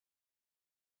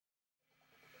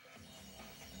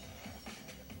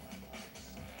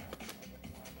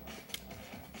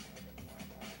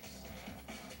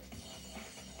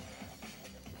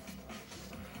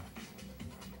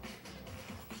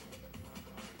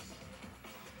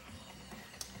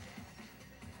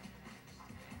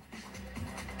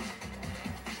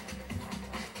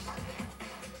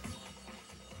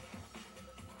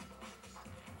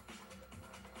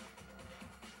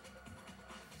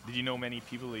Did you know many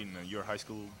people in your high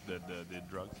school that did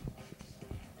drugs?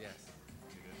 Yes.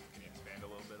 You did? Can you expand a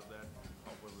little bit of that?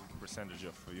 What was the percentage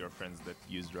of your friends that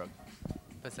use drugs?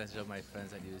 Percentage of my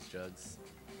friends that use drugs.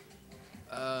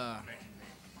 Uh,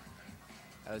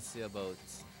 I would say about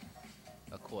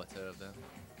a quarter of them,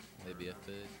 maybe a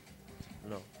third.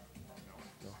 No.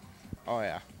 No. Oh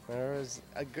yeah, there was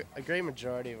a great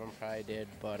majority of them probably did,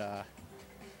 but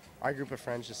our group of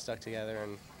friends just stuck together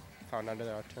and found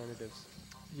other alternatives.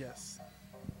 Yes.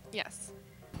 Yes.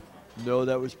 No,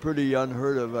 that was pretty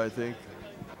unheard of, I think.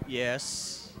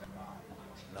 Yes.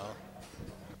 No.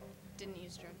 Didn't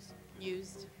use drugs.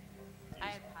 Used. I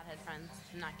have pothead friends.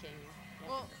 I'm not kidding you. Yep.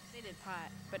 Well, they did pot,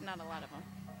 but not a lot of them.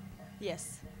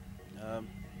 Yes.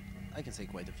 I can say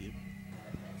quite a few.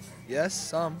 Yes,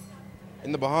 some.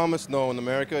 In the Bahamas, no. In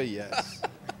America, yes.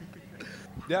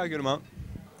 Yeah, a good amount.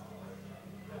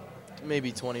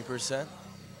 Maybe 20%.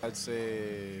 I'd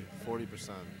say 40%.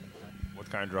 What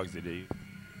kind of drugs did they use?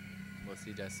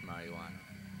 Mostly just marijuana.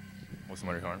 What's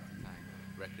marijuana?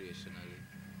 Recreationally.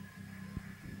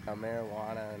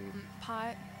 Marijuana and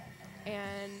Pot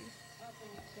and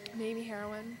maybe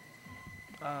heroin.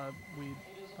 Weed,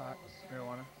 pot,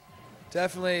 marijuana.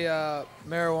 Definitely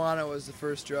marijuana was the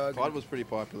first drug. Pot was pretty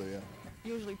popular, yeah.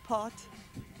 Usually pot.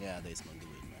 Yeah, they smoke the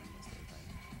weed, man, most of the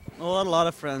time. Well, I had a lot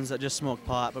of friends that just smoked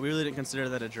pot, but we really didn't consider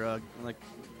that a drug. Like,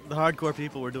 the hardcore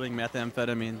people were doing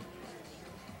methamphetamine.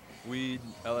 Weed,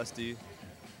 LSD,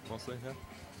 mostly, yeah.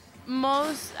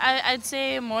 I'd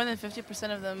say more than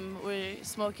 50% of them were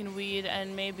smoking weed,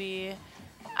 and maybe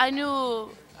I knew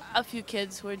a few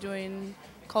kids who were doing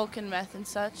coke and meth and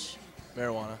such.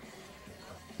 Marijuana.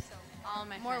 All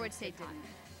my More friends would say did pot.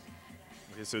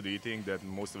 didn't. Okay, so do you think that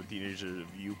most of the teenagers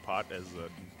view pot as a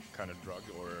kind of drug,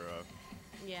 or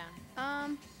Yeah.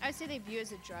 I'd say they view it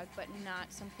as a drug, but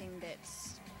not something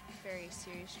that's a very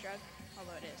serious drug,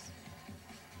 although it is.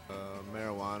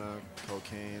 Marijuana,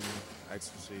 cocaine,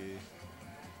 ecstasy,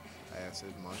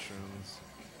 acid, mushrooms.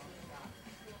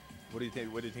 what do you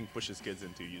think? What do you think pushes kids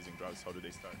into using drugs? How do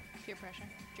they start? Peer pressure,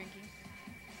 drinking.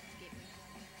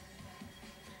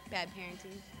 Bad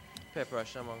parenting. peer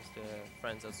pressure amongst their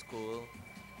friends at school,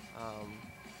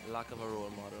 lack of a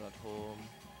role model at home.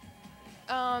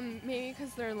 Maybe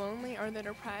because they're lonely or they're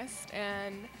depressed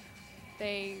and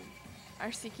they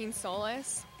are seeking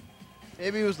solace.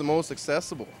 Maybe it was the most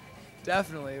accessible.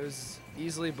 Definitely, it was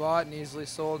easily bought and easily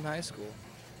sold in high school.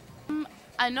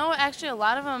 I know actually a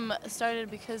lot of them started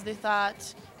because they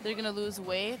thought they're gonna lose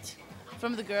weight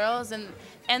from the girls,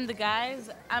 and the guys,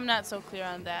 I'm not so clear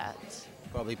on that.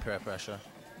 Probably peer pressure.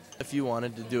 If you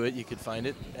wanted to do it, you could find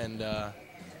it, and I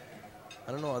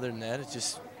don't know, other than that, it's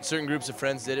just certain groups of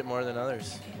friends did it more than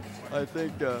others. I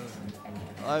think,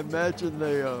 I imagine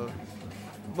they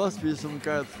must be some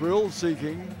kind of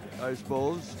thrill-seeking, I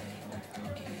suppose,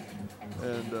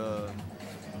 and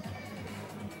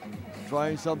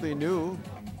trying something new.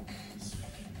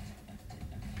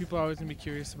 People are always going to be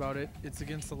curious about it. It's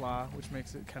against the law, which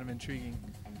makes it kind of intriguing.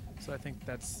 So I think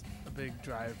that's a big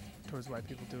drive towards why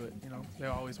people do it. You know, they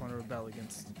always want to rebel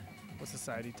against what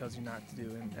society tells you not to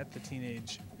do. And at the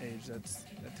teenage age,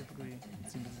 that typically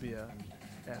seems to be a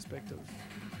aspect of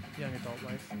young adult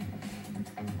life.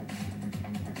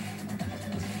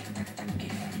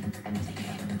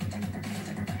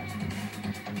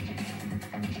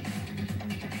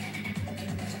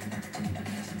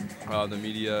 The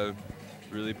media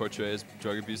really portrays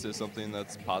drug abuse as something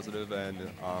that's positive and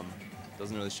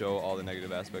doesn't really show all the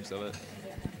negative aspects of it.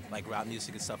 Like rap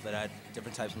music and stuff like that,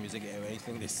 different types of music, or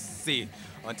anything they see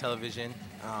on television,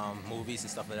 movies and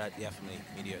stuff like that, definitely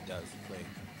media does play.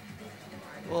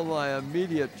 Well, my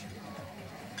immediate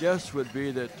guess would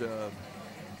be that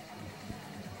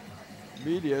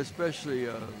media, especially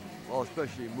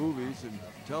movies and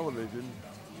television,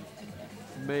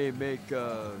 may make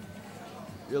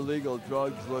illegal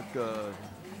drugs look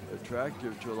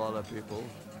attractive to a lot of people.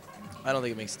 I don't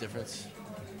think it makes a difference.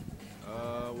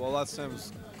 Well, lots of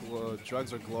times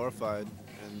drugs are glorified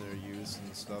in their use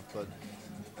and stuff, but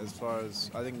as far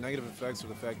as, I think negative effects are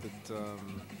the fact that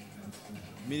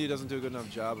media doesn't do a good enough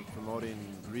job of promoting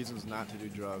reasons not to do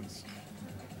drugs.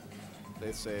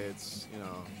 They say it's, you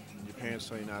know, your parents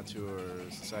tell you not to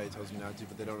or society tells you not to,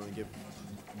 but they don't really give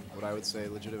what I would say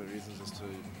legitimate reasons as to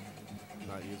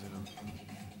not using them.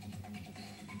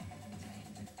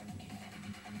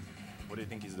 What do you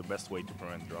think is the best way to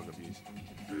prevent drug abuse?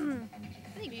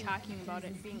 I think talking about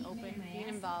it, being open, being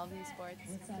involved in sports,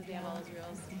 because we have all those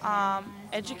rules.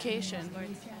 Education.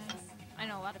 Sports. I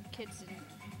know a lot of kids didn't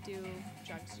do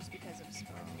drugs just because of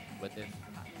sports. But if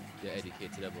you're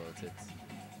educated about it,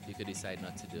 you could decide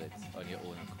not to do it on your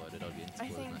own accord without being I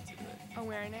told think not to do it?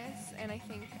 awareness, and I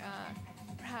think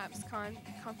perhaps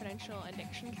confidential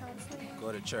addiction counseling.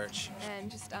 Go to church.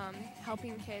 And just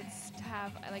helping kids to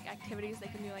have like activities they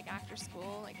can do like after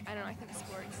school. Like I don't know, I think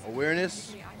sports. Awareness.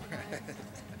 can be occupied.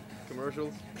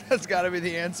 Commercials. That's got to be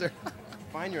the answer.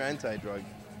 Find your anti-drug.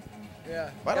 Yeah.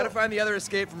 Why Got to don't- find the other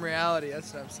escape from reality.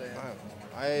 That's what I'm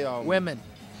saying. Women.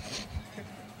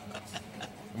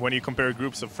 When you compare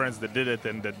groups of friends that did it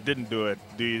and that didn't do it,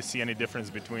 do you see any difference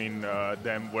between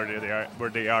them where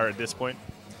they are at this point?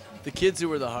 The kids who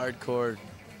were the hardcore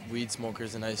weed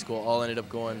smokers in high school all ended up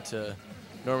going to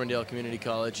Normandale Community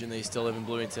College, and they still live in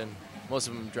Bloomington. Most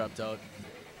of them dropped out.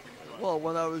 Well,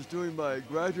 when I was doing my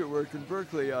graduate work in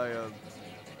Berkeley, I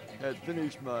had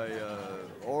finished my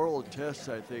oral tests,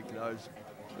 I think, and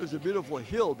there's a beautiful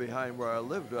hill behind where I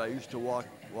lived. I used to walk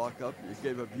up. It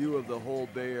gave a view of the whole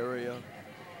Bay Area.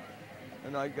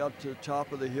 And I got to the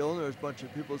top of the hill, and there was a bunch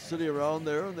of people sitting around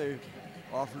there, and they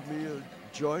offered me a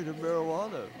joint of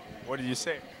marijuana. What did you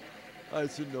say? I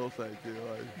said, no, thank you.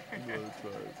 I didn't want to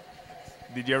try it.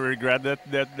 Did you ever regret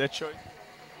that choice?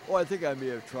 Oh, I think I may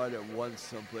have tried it once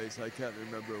someplace. I can't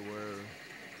remember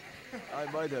where.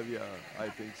 I might have, yeah, I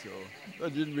think so.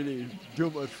 That didn't really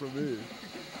do much for me.